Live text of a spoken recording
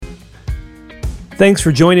Thanks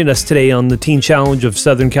for joining us today on the Teen Challenge of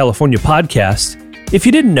Southern California podcast. If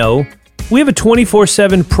you didn't know, we have a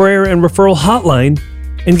 24/7 prayer and referral hotline,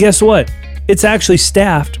 and guess what? It's actually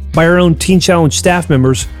staffed by our own Teen Challenge staff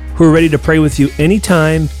members who are ready to pray with you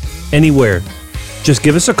anytime, anywhere. Just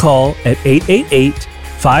give us a call at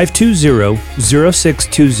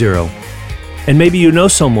 888-520-0620. And maybe you know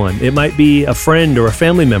someone, it might be a friend or a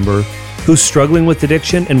family member who's struggling with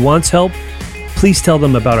addiction and wants help. Please tell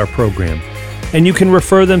them about our program. And you can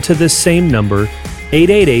refer them to this same number,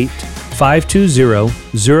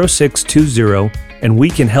 888-520-0620, and we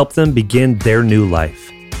can help them begin their new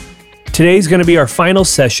life. Today's going to be our final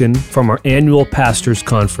session from our annual Pastors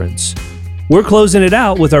Conference. We're closing it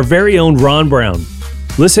out with our very own Ron Brown.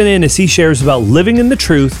 Listen in as he shares about living in the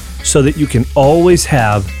truth so that you can always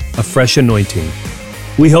have a fresh anointing.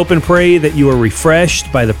 We hope and pray that you are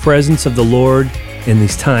refreshed by the presence of the Lord in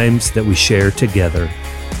these times that we share together.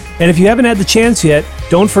 And if you haven't had the chance yet,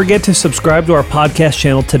 don't forget to subscribe to our podcast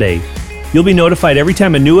channel today. You'll be notified every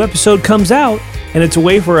time a new episode comes out, and it's a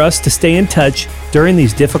way for us to stay in touch during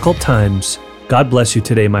these difficult times. God bless you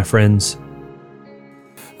today, my friends.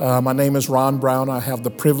 My name is Ron Brown. I have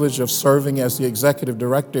the privilege of serving as the executive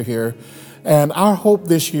director here. And our hope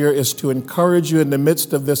this year is to encourage you in the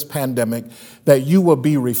midst of this pandemic that you will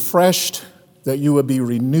be refreshed, that you will be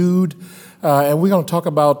renewed. And we're going to talk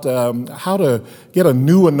about how to get a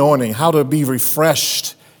new anointing, how to be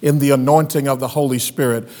refreshed in the anointing of the Holy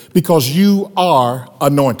Spirit, because you are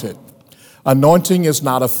anointed. Anointing is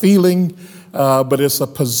not a feeling, but it's a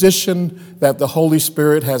position that the Holy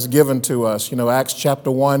Spirit has given to us. You know, Acts chapter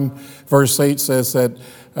 1, verse 8 says that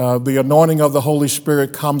the anointing of the Holy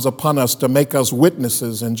Spirit comes upon us to make us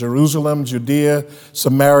witnesses in Jerusalem, Judea,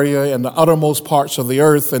 Samaria, and the uttermost parts of the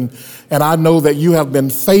earth. And I know that you have been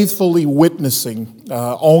faithfully witnessing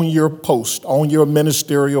on your post, on your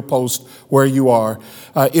ministerial post where you are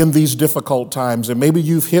in these difficult times. And maybe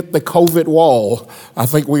you've hit the COVID wall. I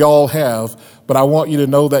think we all have. But I want you to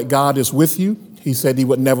know that God is with you. He said he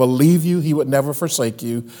would never leave you, he would never forsake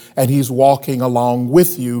you, and he's walking along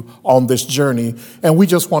with you on this journey. And we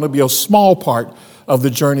just want to be a small part of the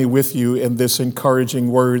journey with you in this encouraging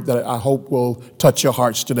word that I hope will touch your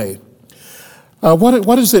hearts today.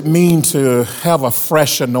 What does it mean to have a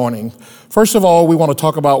fresh anointing? First of all, we want to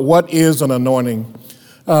talk about what is an anointing.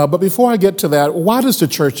 But before I get to that, why does the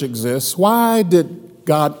church exist? Why did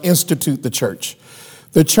God institute the church?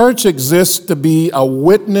 The church exists to be a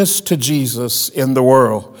witness to Jesus in the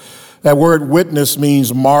world. That word witness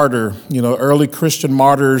means martyr. You know, early Christian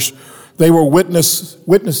martyrs, they were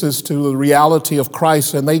witnesses to the reality of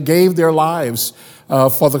Christ, and they gave their lives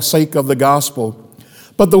for the sake of the gospel.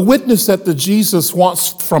 But the witness that the Jesus wants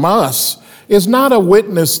from us is not a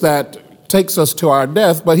witness that takes us to our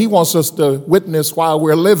death, but he wants us to witness while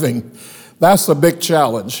we're living. That's a big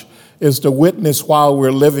challenge, is to witness while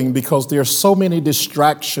we're living, because there are so many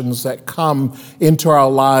distractions that come into our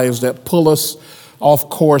lives that pull us off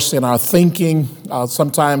course in our thinking.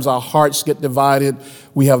 Sometimes our hearts get divided.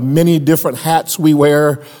 We have many different hats we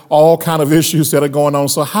wear, all kind of issues that are going on.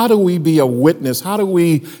 So how do we be a witness? How do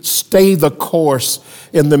we stay the course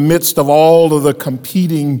in the midst of all of the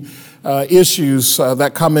competing issues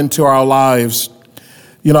that come into our lives?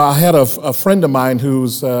 You know, I had a friend of mine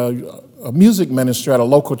who's a music minister at a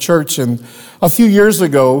local church, and a few years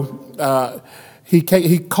ago,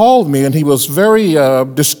 he called me, and he was very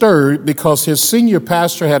disturbed because his senior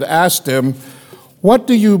pastor had asked him, "What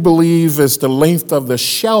do you believe is the length of the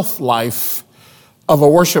shelf life of a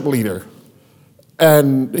worship leader?"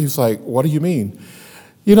 And he's like, "What do you mean?"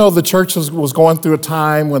 You know, the church was going through a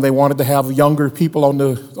time when they wanted to have younger people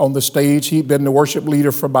on the stage. He'd been the worship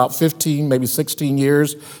leader for about 15, maybe 16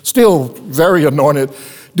 years, still very anointed,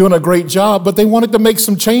 doing a great job, but they wanted to make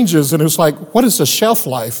some changes. And it was like, what is the shelf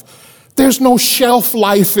life? There's no shelf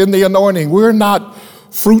life in the anointing. We're not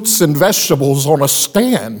fruits and vegetables on a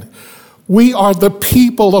stand. We are the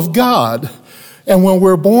people of God. And when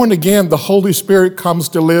we're born again, the Holy Spirit comes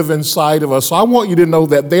to live inside of us. So I want you to know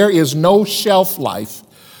that there is no shelf life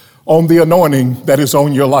on the anointing that is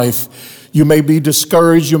on your life. You may be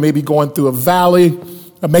discouraged. You may be going through a valley.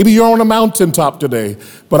 Maybe you're on a mountaintop today,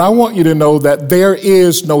 but I want you to know that there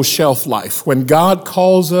is no shelf life. When God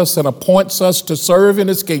calls us and appoints us to serve in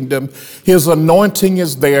his kingdom, his anointing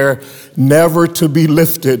is there, never to be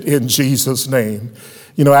lifted in Jesus' name.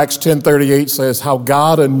 You know, Acts 10:38 says how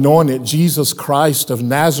God anointed Jesus Christ of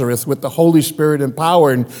Nazareth with the Holy Spirit and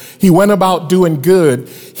power, and he went about doing good,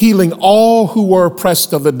 healing all who were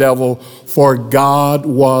oppressed of the devil, for God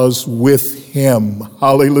was with him.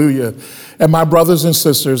 Hallelujah. And my brothers and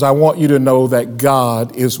sisters, I want you to know that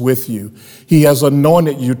God is with you. He has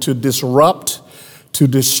anointed you to disrupt, to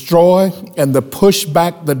destroy and to push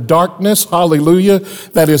back the darkness, hallelujah,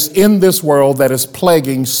 that is in this world that is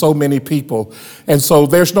plaguing so many people. And so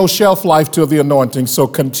there's no shelf life to the anointing. So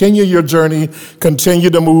continue your journey, continue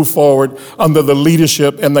to move forward under the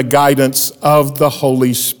leadership and the guidance of the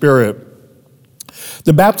Holy Spirit.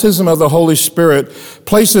 The baptism of the Holy Spirit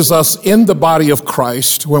places us in the body of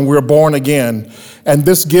Christ when we're born again, and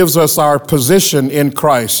this gives us our position in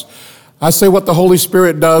Christ. I say what the Holy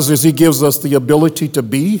Spirit does is he gives us the ability to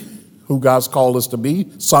be who God's called us to be,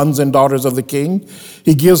 sons and daughters of the King.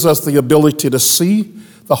 He gives us the ability to see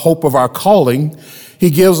the hope of our calling. He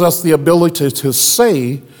gives us the ability to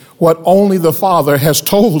say what only the Father has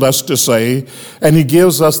told us to say, and he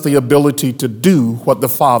gives us the ability to do what the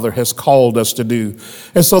Father has called us to do.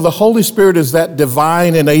 And so the Holy Spirit is that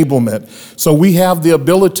divine enablement. So we have the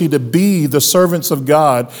ability to be the servants of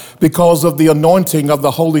God because of the anointing of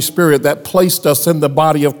the Holy Spirit that placed us in the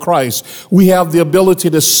body of Christ. We have the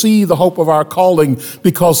ability to see the hope of our calling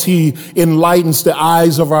because he enlightens the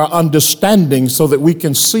eyes of our understanding so that we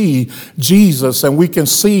can see Jesus and we can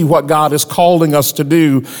see what God is calling us to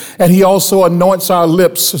do. And he also anoints our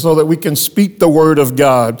lips so that we can speak the word of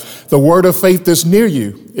God. The word of faith is near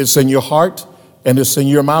you. It's in your heart and it's in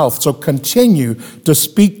your mouth. So continue to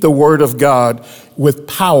speak the word of God with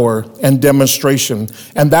power and demonstration.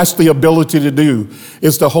 And that's the ability to do.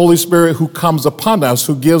 It's the Holy Spirit who comes upon us,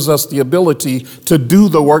 who gives us the ability to do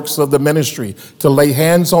the works of the ministry, to lay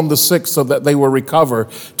hands on the sick so that they will recover,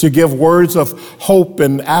 to give words of hope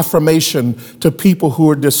and affirmation to people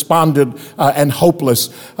who are despondent and hopeless,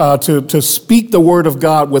 to speak the word of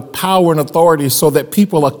God with power and authority so that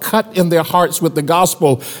people are cut in their hearts with the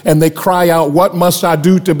gospel and they cry out, "What must I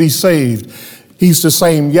do to be saved?" He's the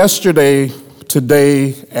same yesterday,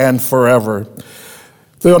 today, and forever.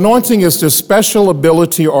 The anointing is the special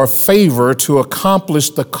ability or favor to accomplish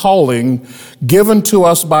the calling given to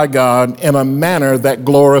us by God in a manner that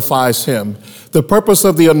glorifies him. The purpose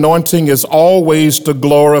of the anointing is always to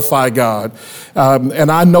glorify God. And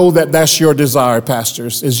I know that that's your desire,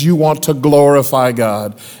 pastors, is you want to glorify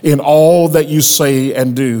God in all that you say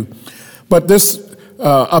and do. But this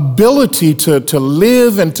ability to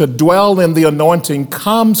live and to dwell in the anointing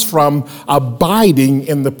comes from abiding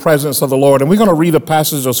in the presence of the Lord. And we're going to read a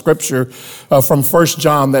passage of scripture from 1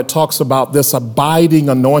 John that talks about this abiding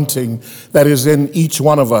anointing that is in each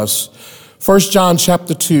one of us. 1 John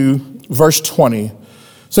chapter 2, verse 20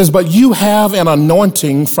 says, "But you have an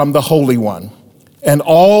anointing from the Holy One, and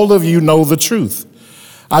all of you know the truth.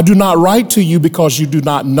 I do not write to you because you do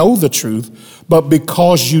not know the truth, but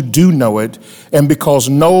because you do know it, and because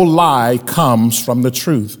no lie comes from the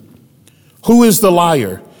truth. Who is the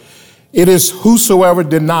liar? It is whosoever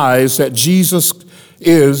denies that Jesus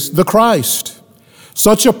is the Christ.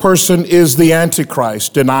 Such a person is the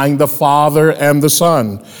Antichrist, denying the Father and the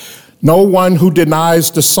Son. No one who denies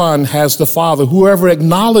the Son has the Father. Whoever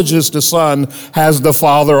acknowledges the Son has the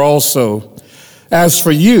Father also. As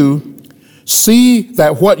for you, see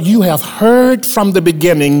that what you have heard from the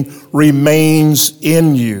beginning remains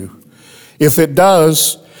in you. If it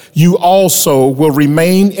does, you also will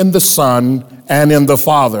remain in the Son and in the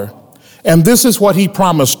Father. And this is what he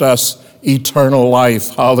promised us, eternal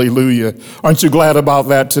life." Hallelujah. Aren't you glad about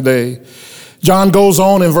that today? John goes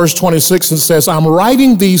on in verse 26 and says, "I'm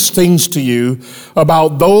writing these things to you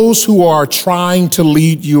about those who are trying to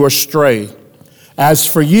lead you astray. As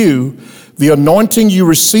for you, the anointing you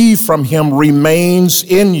receive from him remains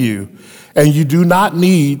in you, and you do not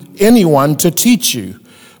need anyone to teach you.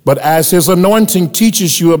 But as his anointing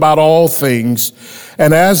teaches you about all things,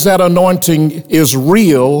 and as that anointing is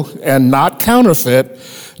real and not counterfeit,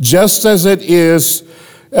 just as it is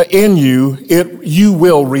in you, you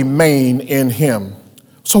will remain in him."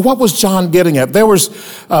 So what was John getting at? There was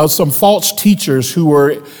some false teachers who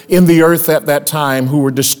were in the earth at that time who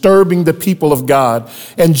were disturbing the people of God.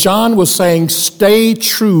 And John was saying, stay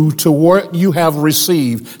true to what you have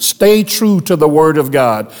received. Stay true to the word of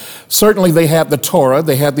God. Certainly they had the Torah,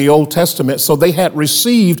 they had the Old Testament, so they had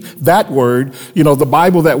received that word. You know, the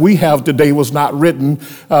Bible that we have today was not written.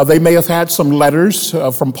 They may have had some letters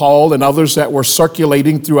from Paul and others that were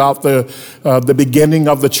circulating throughout the beginning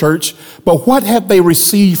of the church. But what had they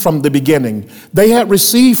received from the beginning? They had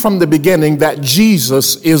received from the beginning that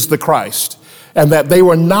Jesus is the Christ, and that they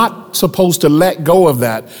were not supposed to let go of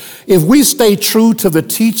that. If we stay true to the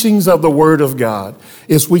teachings of the Word of God,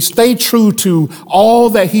 if we stay true to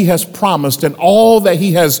all that he has promised and all that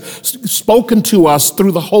he has spoken to us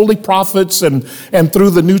through the holy prophets and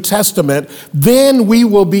through the New Testament, then we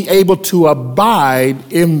will be able to abide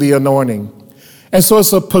in the anointing. And so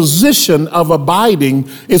it's a position of abiding.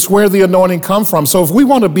 It's where the anointing comes from. So if we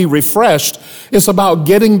want to be refreshed, it's about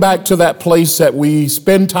getting back to that place that we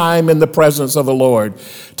spend time in the presence of the Lord,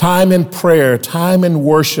 time in prayer, time in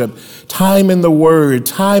worship, time in the Word,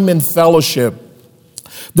 time in fellowship.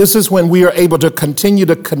 This is when we are able to continue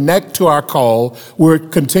to connect to our call. We are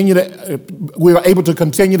able to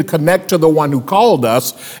continue to connect to the one who called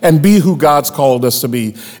us and be who God's called us to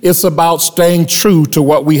be. It's about staying true to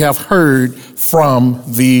what we have heard from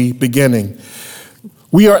the beginning.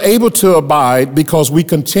 We are able to abide because we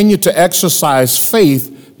continue to exercise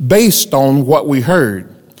faith based on what we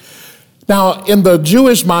heard. Now, in the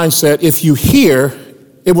Jewish mindset, if you hear,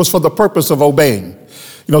 it was for the purpose of obeying.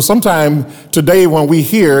 You know, sometime today when we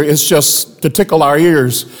hear, it's just to tickle our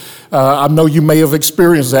ears. I know you may have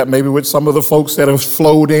experienced that maybe with some of the folks that have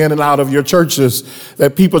flowed in and out of your churches,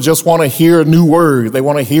 that people just want to hear a new word. They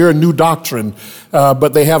want to hear a new doctrine, but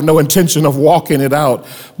they have no intention of walking it out.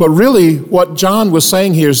 But really, what John was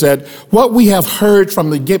saying here is that what we have heard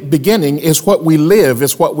from the beginning is what we live,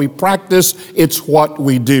 it's what we practice, it's what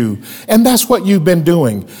we do. And that's what you've been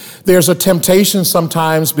doing. There's a temptation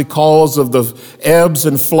sometimes because of the ebbs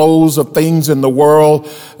and flows of things in the world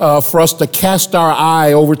for us to cast our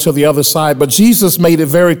eye over to the other side. But Jesus made it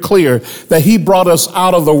very clear that he brought us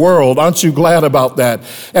out of the world. Aren't you glad about that?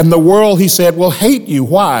 And the world, he said, will hate you.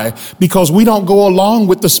 Why? Because we don't go along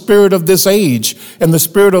with the spirit of this age and the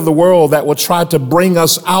spirit of the world that will try to bring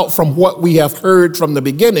us out from what we have heard from the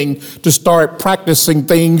beginning to start practicing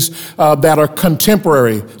things that are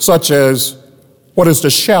contemporary, such as what is the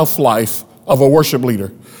shelf life of a worship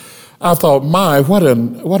leader? I thought,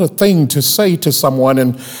 what a thing to say to someone.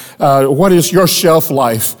 And what is your shelf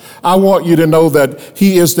life? I want you to know that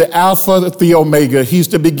he is the Alpha, the Omega. He's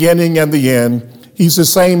the beginning and the end. He's the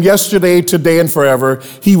same yesterday, today, and forever.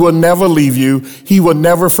 He will never leave you. He will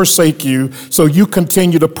never forsake you. So you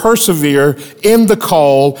continue to persevere in the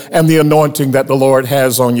call and the anointing that the Lord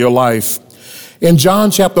has on your life. In John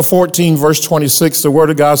chapter 14, verse 26, the word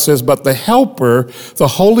of God says, but the Helper, the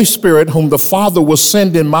Holy Spirit, whom the Father will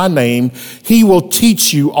send in my name, he will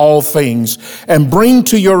teach you all things and bring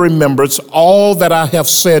to your remembrance all that I have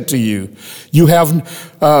said to you.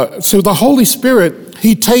 So the Holy Spirit,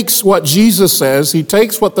 he takes what Jesus says, he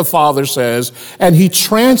takes what the Father says, and he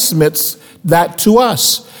transmits that to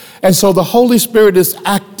us. And so the Holy Spirit is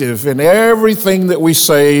active in everything that we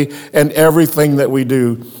say and everything that we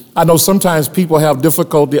do. I know sometimes people have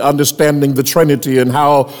difficulty understanding the Trinity and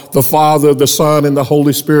how the Father, the Son, and the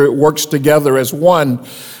Holy Spirit works together as one.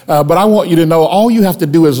 But I want you to know all you have to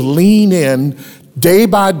do is lean in day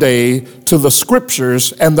by day to the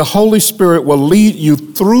scriptures, and the Holy Spirit will lead you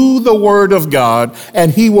through the Word of God,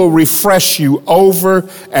 and he will refresh you over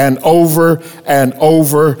and over and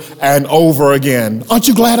over and over again. Aren't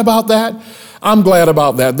you glad about that? I'm glad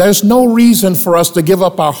about that. There's no reason for us to give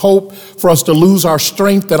up our hope, for us to lose our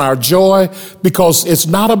strength and our joy, because it's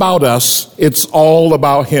not about us, it's all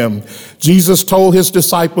about him. Jesus told his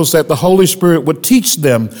disciples that the Holy Spirit would teach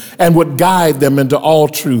them and would guide them into all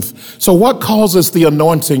truth. So what causes the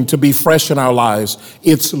anointing to be fresh in our lives?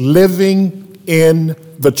 It's living in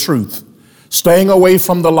the truth. Staying away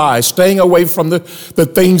from the lies, staying away from the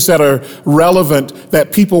things that are relevant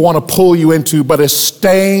that people want to pull you into, but it's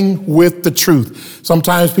staying with the truth.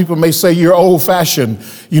 Sometimes people may say you're old-fashioned.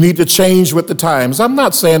 You need to change with the times. I'm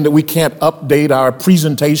not saying that we can't update our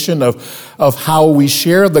presentation of how we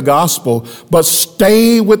share the gospel, but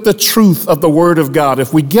stay with the truth of the Word of God.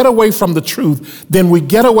 If we get away from the truth, then we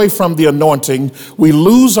get away from the anointing. We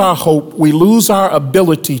lose our hope. We lose our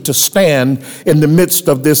ability to stand in the midst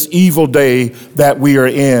of this evil day that we are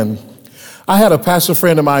in. I had a pastor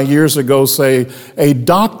friend of mine years ago say, a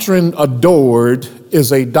doctrine adored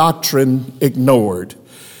is a doctrine ignored.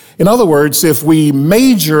 In other words, if we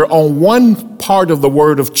major on one part of the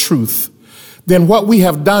word of truth, then what we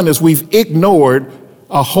have done is we've ignored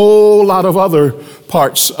a whole lot of other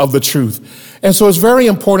parts of the truth. And so it's very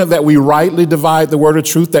important that we rightly divide the word of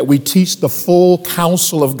truth, that we teach the full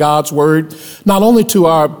counsel of God's word, not only to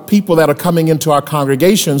our people that are coming into our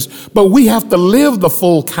congregations, but we have to live the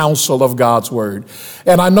full counsel of God's word.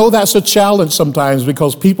 And I know that's a challenge sometimes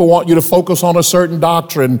because people want you to focus on a certain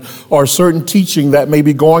doctrine or a certain teaching that may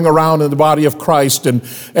be going around in the body of Christ, and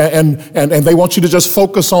they want you to just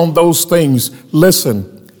focus on those things.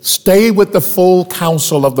 Listen, Stay with the full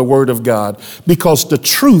counsel of the Word of God, because the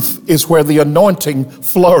truth is where the anointing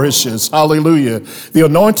flourishes. Hallelujah. The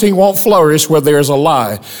anointing won't flourish where there's a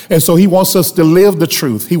lie. And so he wants us to live the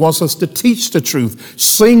truth. He wants us to teach the truth,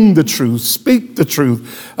 sing the truth, speak the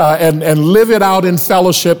truth, and live it out in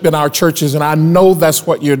fellowship in our churches. And I know that's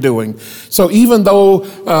what you're doing. So even though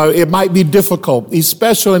it might be difficult,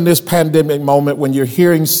 especially in this pandemic moment when you're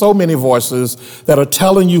hearing so many voices that are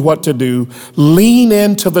telling you what to do, lean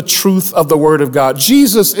into the truth of the Word of God.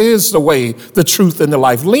 Jesus is the way, the truth, and the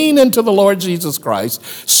life. Lean into the Lord Jesus Christ.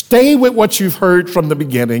 Stay with what you've heard from the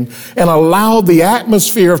beginning and allow the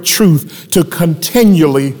atmosphere of truth to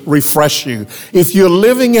continually refresh you. If you're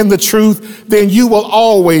living in the truth, then you will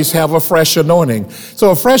always have a fresh anointing.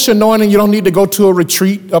 So a fresh anointing, you don't need to go to a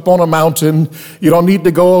retreat up on a mountain. You don't need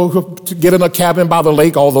to go to get in a cabin by the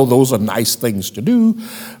lake, although those are nice things to do.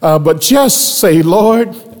 But just say,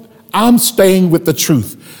 Lord, I'm staying with the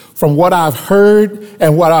truth from what I've heard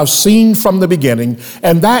and what I've seen from the beginning,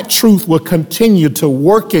 and that truth will continue to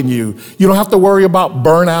work in you. You don't have to worry about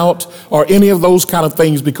burnout or any of those kind of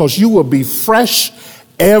things, because you will be fresh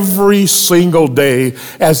every single day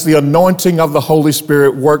as the anointing of the Holy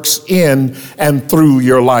Spirit works in and through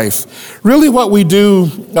your life. Really what we do,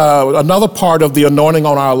 another part of the anointing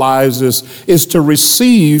on our lives is to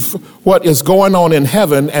receive what is going on in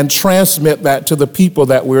heaven and transmit that to the people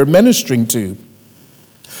that we're ministering to.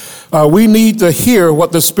 We need to hear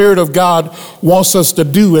what the Spirit of God wants us to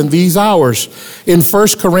do in these hours. In 1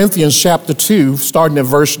 Corinthians chapter 2, starting at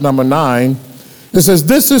verse number 9, it says,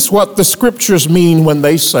 "This is what the scriptures mean when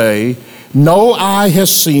they say, no eye has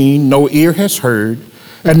seen, no ear has heard,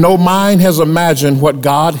 and no mind has imagined what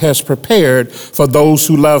God has prepared for those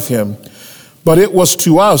who love him. But it was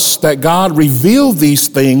to us that God revealed these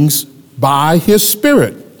things by his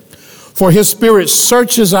Spirit. For his Spirit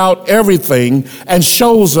searches out everything and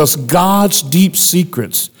shows us God's deep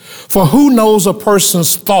secrets. For who knows a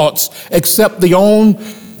person's thoughts except their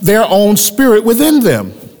own spirit within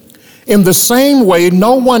them? In the same way,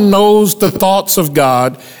 no one knows the thoughts of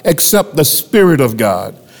God except the Spirit of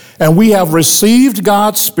God. And we have received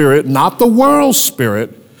God's Spirit, not the world's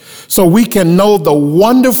spirit, so we can know the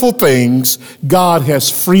wonderful things God has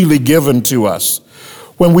freely given to us.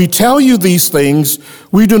 When we tell you these things,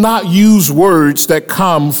 we do not use words that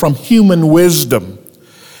come from human wisdom.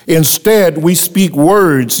 Instead, we speak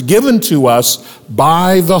words given to us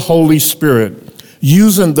by the Holy Spirit,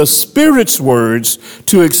 using the Spirit's words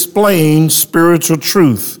to explain spiritual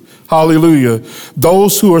truth. Hallelujah.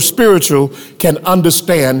 Those who are spiritual can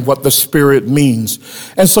understand what the Spirit means.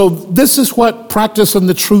 And so this is what practicing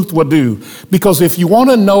the truth will do. Because if you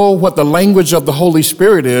want to know what the language of the Holy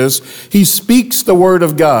Spirit is, he speaks the Word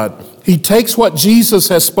of God. He takes what Jesus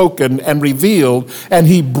has spoken and revealed, and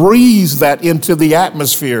he breathes that into the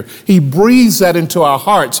atmosphere. He breathes that into our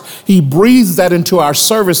hearts. He breathes that into our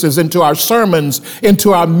services, into our sermons,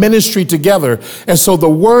 into our ministry together. And so the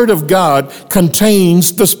Word of God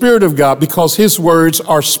contains the Spirit of God, because his words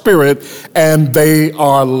are spirit and they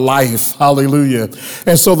are life. Hallelujah.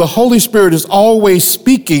 And so the Holy Spirit is always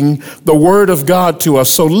speaking the Word of God to us.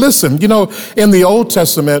 So listen, in the Old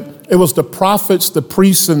Testament, it was the prophets, the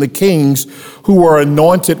priests, and the kings who were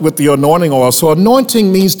anointed with the anointing oil. So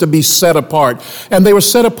anointing means to be set apart. And they were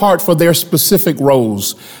set apart for their specific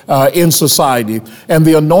roles in society. And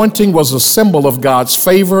the anointing was a symbol of God's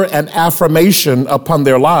favor and affirmation upon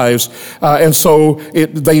their lives. And so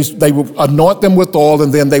they would anoint them with oil,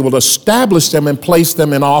 and then they would establish them and place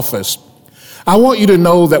them in office. I want you to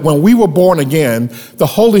know that when we were born again, the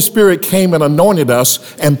Holy Spirit came and anointed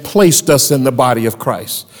us and placed us in the body of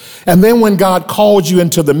Christ. And then when God called you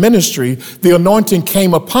into the ministry, the anointing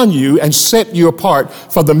came upon you and set you apart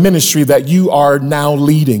for the ministry that you are now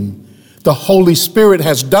leading. The Holy Spirit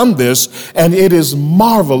has done this, and it is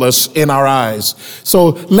marvelous in our eyes. So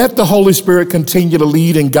let the Holy Spirit continue to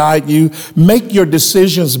lead and guide you. Make your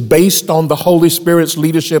decisions based on the Holy Spirit's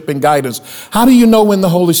leadership and guidance. How do you know when the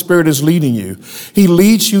Holy Spirit is leading you? He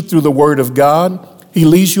leads you through the Word of God. He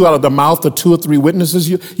leads you out of the mouth of 2 or 3 witnesses.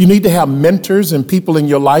 You need to have mentors and people in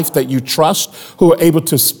your life that you trust, who are able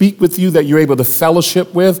to speak with you, that you're able to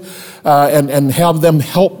fellowship with, and have them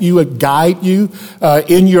help you and guide you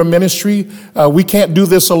in your ministry. We can't do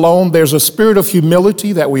this alone. There's a spirit of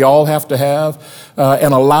humility that we all have to have,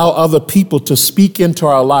 and allow other people to speak into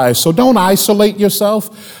our lives. So don't isolate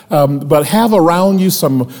yourself, but have around you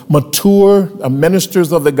some mature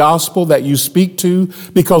ministers of the gospel that you speak to,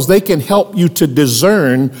 because they can help you to discern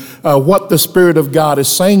discern what the Spirit of God is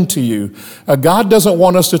saying to you. God doesn't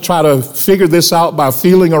want us to try to figure this out by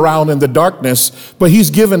feeling around in the darkness, but He's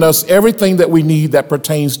given us everything that we need that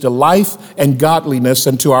pertains to life and godliness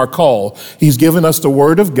and to our call. He's given us the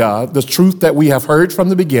Word of God, the truth that we have heard from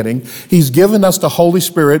the beginning. He's given us the Holy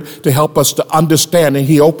Spirit to help us to understand, and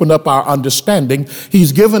He opened up our understanding.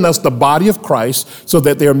 He's given us the body of Christ so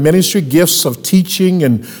that there are ministry gifts of teaching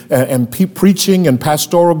and preaching and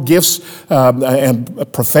pastoral gifts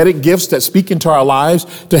and prophetic gifts that speak into our lives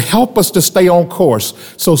to help us to stay on course.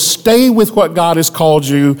 So stay with what God has called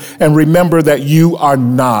you and remember that you are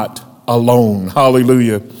not alone.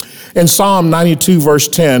 Hallelujah. In Psalm 92, verse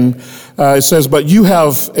 10, it says, "But you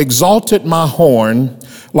have exalted my horn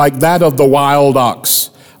like that of the wild ox.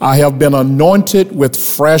 I have been anointed with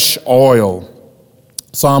fresh oil."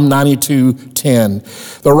 Psalm 92:10.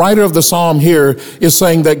 The writer of the psalm here is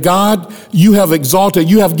saying that God, you have exalted,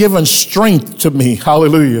 you have given strength to me.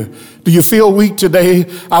 Hallelujah. Do you feel weak today?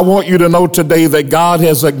 I want you to know today that God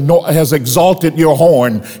has exalted your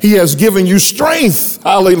horn. He has given you strength.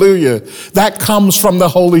 Hallelujah. That comes from the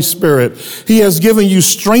Holy Spirit. He has given you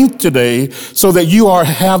strength today so that you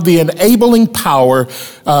have the enabling power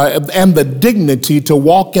and the dignity to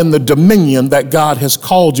walk in the dominion that God has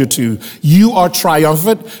called you to. You are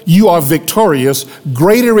triumphant. You are victorious.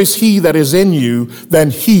 Greater is He that is in you than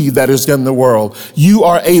he that is in the world. You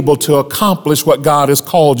are able to accomplish what God has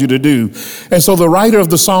called you to do. And so the writer of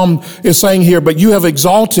the psalm is saying here, "But you have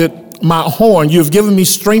exalted my horn. You've given me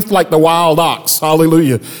strength like the wild ox."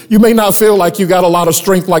 Hallelujah. You may not feel like you got a lot of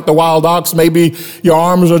strength like the wild ox. Maybe your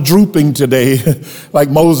arms are drooping today, like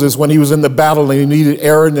Moses when he was in the battle and he needed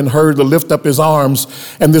Aaron and Hur to lift up his arms.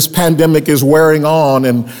 And this pandemic is wearing on.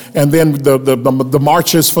 And then the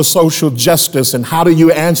marches for social justice. And how do you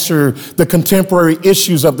answer the contemporary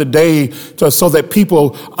issues of the day so that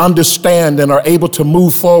people understand and are able to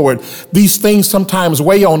move forward? These things sometimes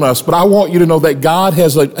weigh on us, but I want you to know that God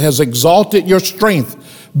has exalted your strength.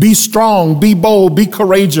 Be strong, be bold, be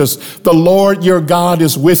courageous. The Lord your God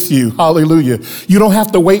is with you. Hallelujah. You don't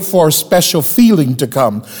have to wait for a special feeling to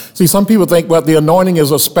come. See, some people think, well, the anointing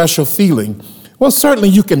is a special feeling. Well, certainly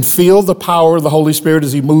you can feel the power of the Holy Spirit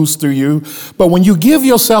as He moves through you. But when you give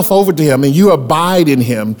yourself over to Him and you abide in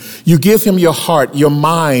Him, you give Him your heart, your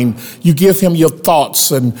mind, you give Him your thoughts.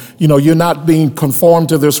 And, you're not being conformed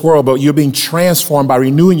to this world, but you're being transformed by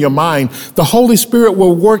renewing your mind. The Holy Spirit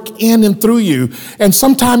will work in and through you. And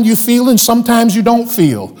sometimes you feel and sometimes you don't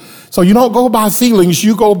feel. So you don't go by feelings,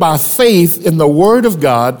 you go by faith in the Word of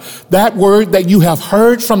God, that Word that you have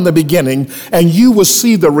heard from the beginning, and you will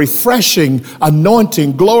see the refreshing,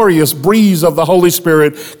 anointing, glorious breeze of the Holy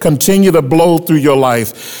Spirit continue to blow through your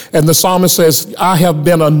life. And the psalmist says, "I have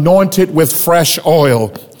been anointed with fresh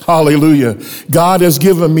oil." Hallelujah. God has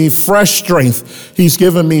given me fresh strength. He's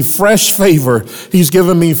given me fresh favor. He's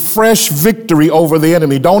given me fresh victory over the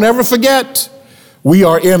enemy. Don't ever forget, we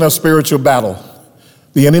are in a spiritual battle.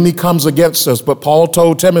 The enemy comes against us, but Paul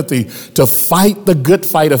told Timothy to fight the good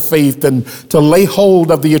fight of faith and to lay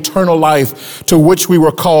hold of the eternal life to which we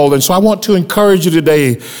were called. And so I want to encourage you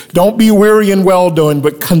today, don't be weary in well-doing,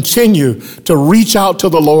 but continue to reach out to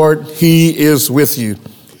the Lord. He is with you.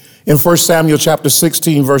 In 1 Samuel chapter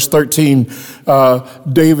 16, verse 13,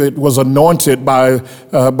 David was anointed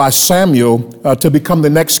by Samuel to become the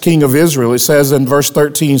next king of Israel. It says in verse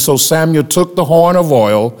 13, "So Samuel took the horn of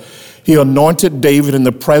oil, he anointed David in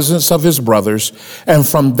the presence of his brothers, and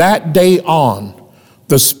from that day on,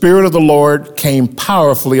 the Spirit of the Lord came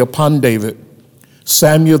powerfully upon David.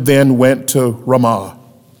 Samuel then went to Ramah."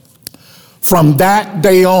 From that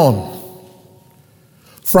day on,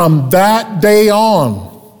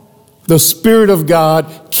 the Spirit of God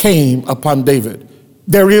came upon David.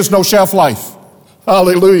 There is no shelf life.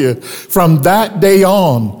 Hallelujah. From that day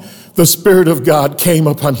on, the Spirit of God came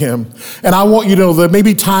upon him. And I want you to know there may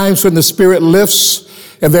be times when the Spirit lifts,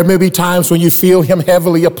 and there may be times when you feel Him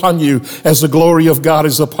heavily upon you as the glory of God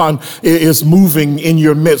is moving in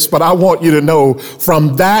your midst. But I want you to know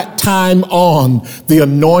from that time on, the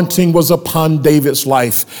anointing was upon David's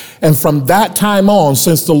life. And from that time on,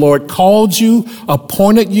 since the Lord called you,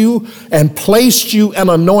 appointed you, and placed you and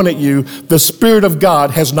anointed you, the Spirit of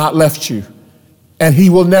God has not left you, and He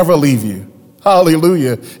will never leave you.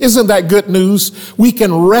 Hallelujah. Isn't that good news? We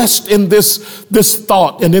can rest in this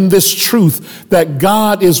thought and in this truth that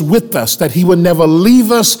God is with us, that He will never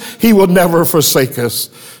leave us, He will never forsake us.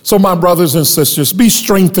 So my brothers and sisters, be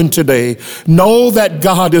strengthened today. Know that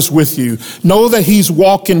God is with you. Know that He's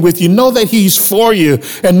walking with you. Know that He's for you.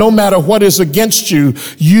 And no matter what is against you,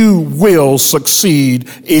 you will succeed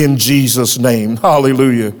in Jesus' name.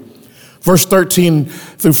 Hallelujah. Verse 13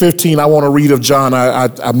 through 15, I want to read of John.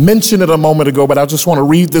 I mentioned it a moment ago, but I just want to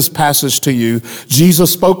read this passage to you.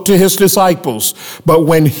 Jesus spoke to his disciples, but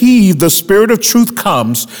when he, the Spirit of truth,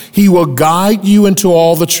 comes, he will guide you into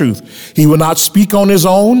all the truth. He will not speak on his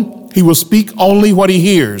own. He will speak only what he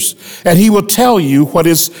hears, and he will tell you what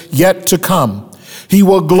is yet to come. He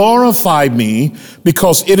will glorify me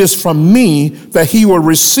because it is from me that he will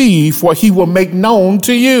receive what he will make known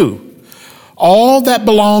to you. All that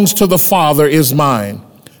belongs to the Father is mine.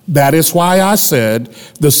 That is why I said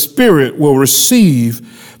the Spirit will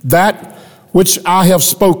receive that which I have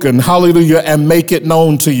spoken, hallelujah, and make it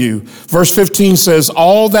known to you. Verse 15 says,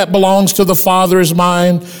 all that belongs to the Father is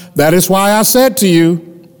mine. That is why I said to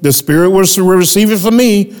you, the Spirit will receive it from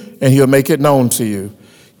me, and he'll make it known to you.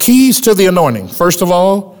 Keys to the anointing. First of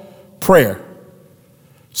all, prayer.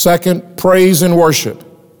 Second, praise and worship.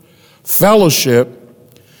 Fellowship,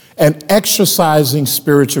 and exercising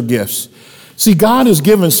spiritual gifts. See, God has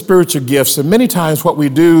given spiritual gifts, and many times what we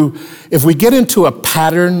do, if we get into a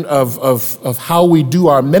pattern of how we do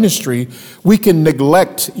our ministry, we can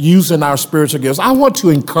neglect using our spiritual gifts. I want to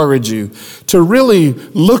encourage you to really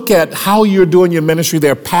look at how you're doing your ministry.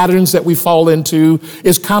 There are patterns that we fall into.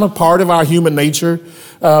 It's kind of part of our human nature.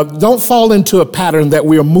 Don't fall into a pattern that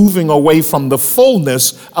we are moving away from the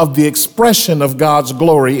fullness of the expression of God's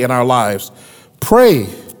glory in our lives. Pray.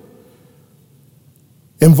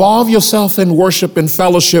 Involve yourself in worship and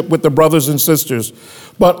fellowship with the brothers and sisters,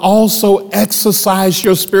 but also exercise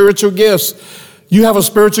your spiritual gifts. You have a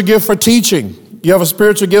spiritual gift for teaching. You have a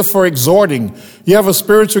spiritual gift for exhorting. You have a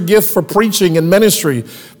spiritual gift for preaching and ministry,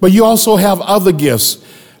 but you also have other gifts.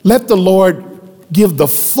 Let the Lord give the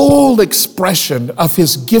full expression of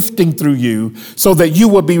his gifting through you so that you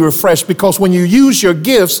will be refreshed. Because when you use your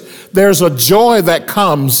gifts, there's a joy that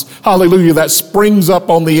comes, hallelujah, that springs up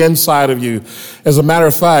on the inside of you. As a matter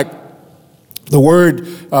of fact, the word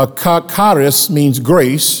charis means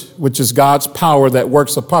grace, which is God's power that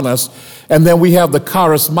works upon us. And then we have the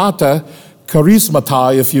charismata,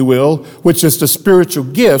 if you will, which is the spiritual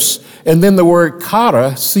gifts. And then the word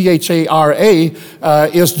chara, C-H-A-R-A,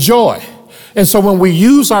 is joy. And so when we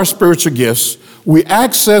use our spiritual gifts, we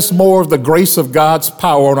access more of the grace of God's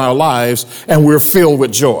power in our lives, and we're filled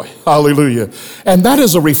with joy. Hallelujah. And that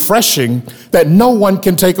is a refreshing that no one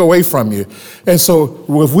can take away from you. And so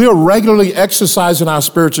if we are regularly exercising our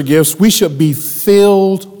spiritual gifts, we should be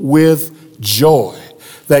filled with joy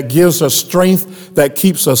that gives us strength, that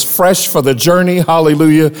keeps us fresh for the journey,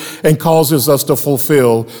 hallelujah, and causes us to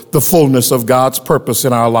fulfill the fullness of God's purpose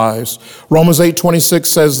in our lives. Romans 8:26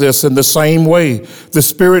 says this, in the same way, the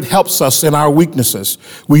Spirit helps us in our weaknesses.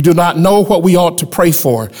 We do not know what we ought to pray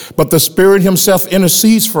for, but the Spirit himself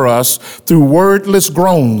intercedes for us through wordless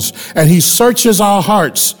groans, and he searches our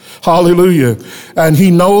hearts. Hallelujah. And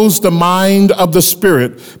he knows the mind of the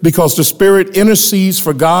Spirit because the Spirit intercedes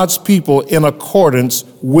for God's people in accordance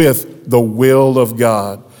with the will of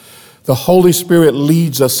God. The Holy Spirit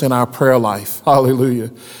leads us in our prayer life.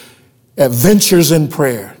 Hallelujah. Adventures in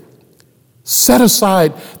prayer. Set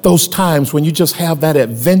aside those times when you just have that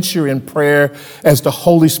adventure in prayer as the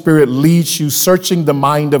Holy Spirit leads you, searching the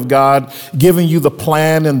mind of God, giving you the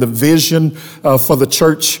plan and the vision for the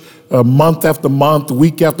church month after month,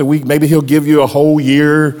 week after week. Maybe he'll give you a whole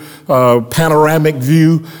year panoramic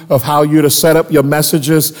view of how you're to set up your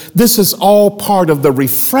messages. This is all part of the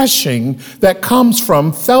refreshing that comes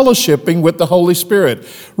from fellowshipping with the Holy Spirit.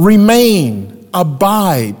 Remain,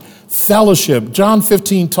 abide, fellowship. John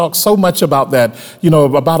 15 talks so much about that,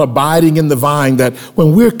 about abiding in the vine, that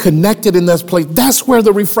when we're connected in this place, that's where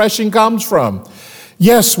the refreshing comes from.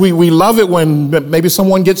 Yes, we love it when maybe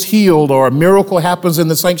someone gets healed or a miracle happens in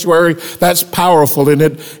the sanctuary. That's powerful and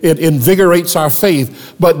it invigorates our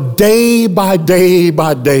faith. But day by day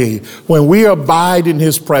by day, when we abide in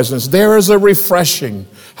his presence, there is a refreshing,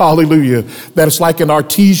 hallelujah, that it's like an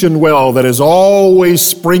artesian well that is always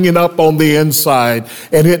springing up on the inside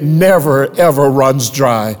and it never, ever runs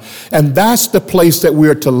dry. And that's the place that we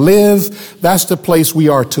are to live. That's the place we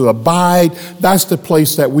are to abide. That's the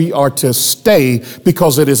place that we are to stay,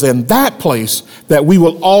 because it is in that place that we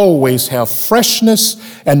will always have freshness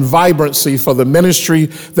and vibrancy for the ministry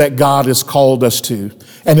that God has called us to.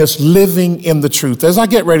 And it's living in the truth. As I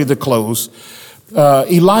get ready to close,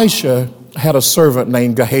 Elisha had a servant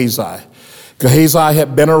named Gehazi. Gehazi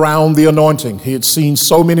had been around the anointing. He had seen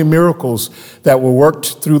so many miracles that were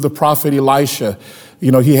worked through the prophet Elisha.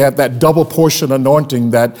 He had that double portion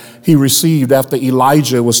anointing that he received after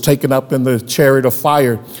Elijah was taken up in the chariot of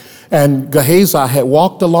fire. And Gehazi had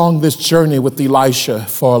walked along this journey with Elisha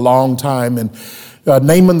for a long time. And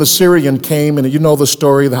Naaman the Syrian came, and you know the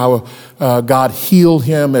story, how God healed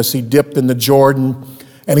him as he dipped in the Jordan,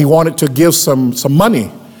 and he wanted to give some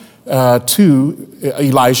money to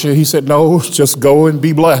Elisha. He said, no, just go and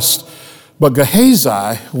be blessed. But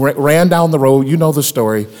Gehazi ran down the road, you know the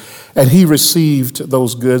story, and he received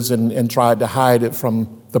those goods and tried to hide it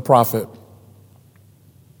from the prophet.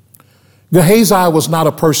 Gehazi was not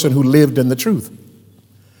a person who lived in the truth.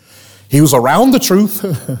 He was around the truth.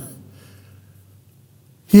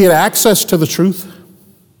 He had access to the truth.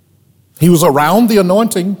 He was around the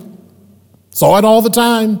anointing, saw it all the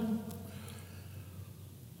time.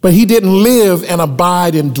 But he didn't live and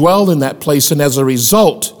abide and dwell in that place, and as a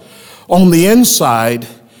result, on the inside,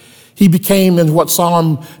 he became, in what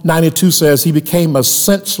Psalm 92 says, he became a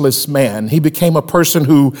senseless man. He became a person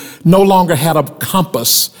who no longer had a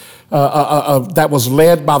compass that was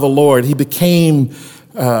led by the Lord. He became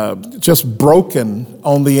just broken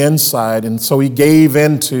on the inside, and so he gave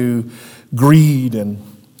into greed and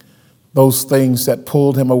those things that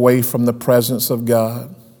pulled him away from the presence of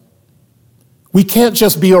God. We can't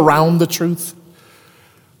just be around the truth.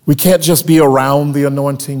 We can't just be around the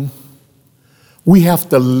anointing. We have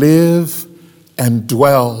to live and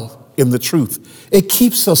dwell in the truth. It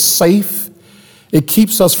keeps us safe. It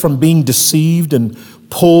keeps us from being deceived and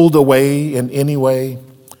pulled away in any way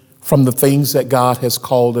from the things that God has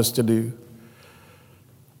called us to do.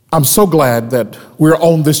 I'm so glad that we're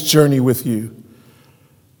on this journey with you.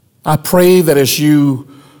 I pray that as you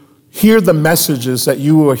hear the messages that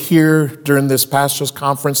you will hear during this pastor's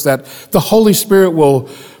conference, that the Holy Spirit will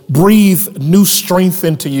breathe new strength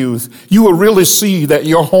into you. You will really see that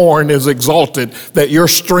your horn is exalted, that your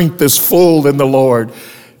strength is full in the Lord,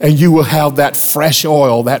 and you will have that fresh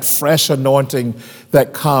oil, that fresh anointing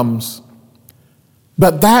that comes.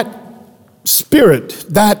 But that spirit,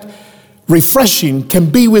 that refreshing can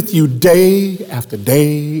be with you day after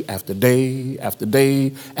day after day after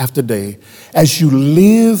day after day as you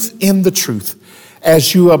live in the truth,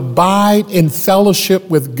 as you abide in fellowship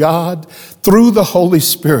with God through the Holy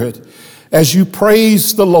Spirit, as you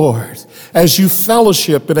praise the Lord, as you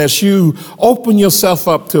fellowship, and as you open yourself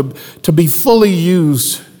up to be fully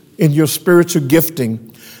used in your spiritual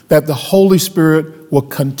gifting, that the Holy Spirit will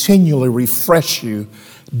continually refresh you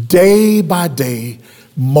day by day,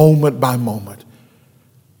 moment by moment.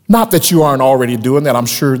 Not that you aren't already doing that, I'm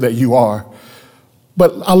sure that you are.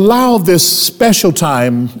 But allow this special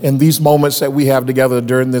time in these moments that we have together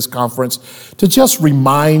during this conference to just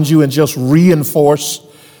remind you and just reinforce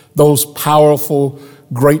those powerful,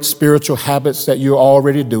 great spiritual habits that you're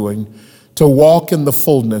already doing, to walk in the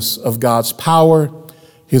fullness of God's power,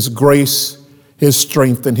 His grace, His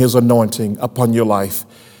strength, and His anointing upon your life.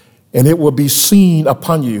 And it will be seen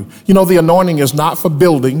upon you. You know, the anointing is not for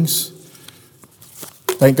buildings.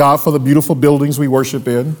 Thank God for the beautiful buildings we worship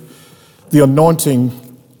in. The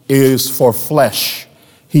anointing is for flesh.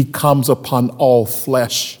 He comes upon all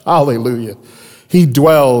flesh. Hallelujah. He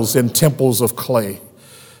dwells in temples of clay.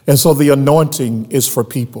 And so the anointing is for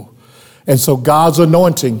people. And so God's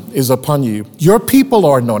anointing is upon you. Your people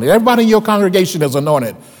are anointed. Everybody in your congregation is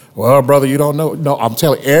anointed. Well, brother, you don't know. No, I'm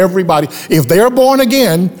telling everybody, if they're born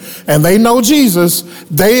again and they know Jesus,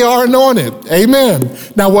 they are anointed. Amen.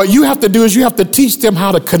 Now, what you have to do is you have to teach them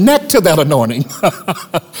how to connect to that anointing.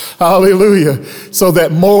 Hallelujah. So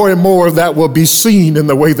that more and more of that will be seen in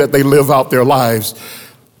the way that they live out their lives.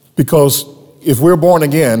 Because if we're born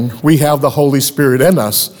again, we have the Holy Spirit in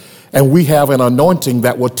us. And we have an anointing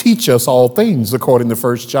that will teach us all things, according to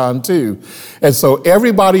 1 John 2. And so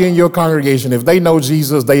everybody in your congregation, if they know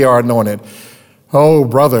Jesus, they are anointed. Oh,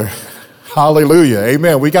 brother, hallelujah,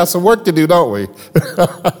 amen. We got some work to do, don't we?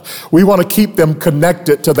 We want to keep them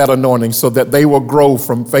connected to that anointing so that they will grow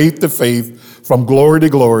from faith to faith, from glory to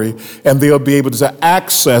glory, and they'll be able to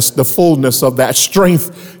access the fullness of that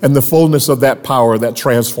strength and the fullness of that power that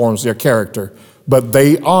transforms their character. But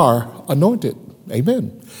they are anointed.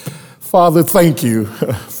 Amen. Father, thank you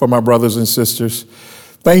for my brothers and sisters.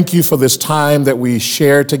 Thank you for this time that we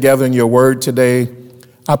shared together in your word today.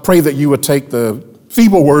 I pray that you would take the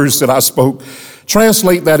feeble words that I spoke,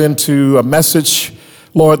 translate that into a message,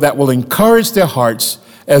 Lord, that will encourage their hearts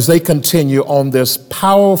as they continue on this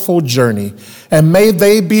powerful journey. And may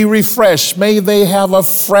they be refreshed. May they have a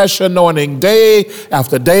fresh anointing day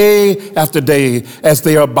after day after day as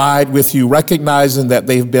they abide with you, recognizing that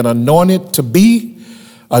they've been anointed to be,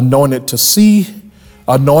 anointed to see,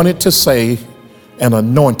 anointed to say, and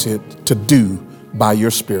anointed to do by your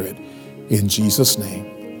Spirit. In Jesus' name,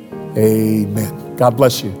 amen. God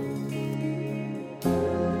bless you.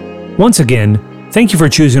 Once again, thank you for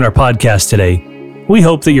choosing our podcast today. We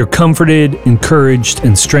hope that you're comforted, encouraged,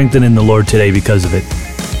 and strengthened in the Lord today because of it.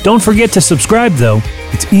 Don't forget to subscribe, though.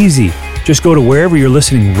 It's easy. Just go to wherever you're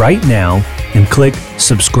listening right now and click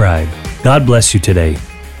subscribe. God bless you today.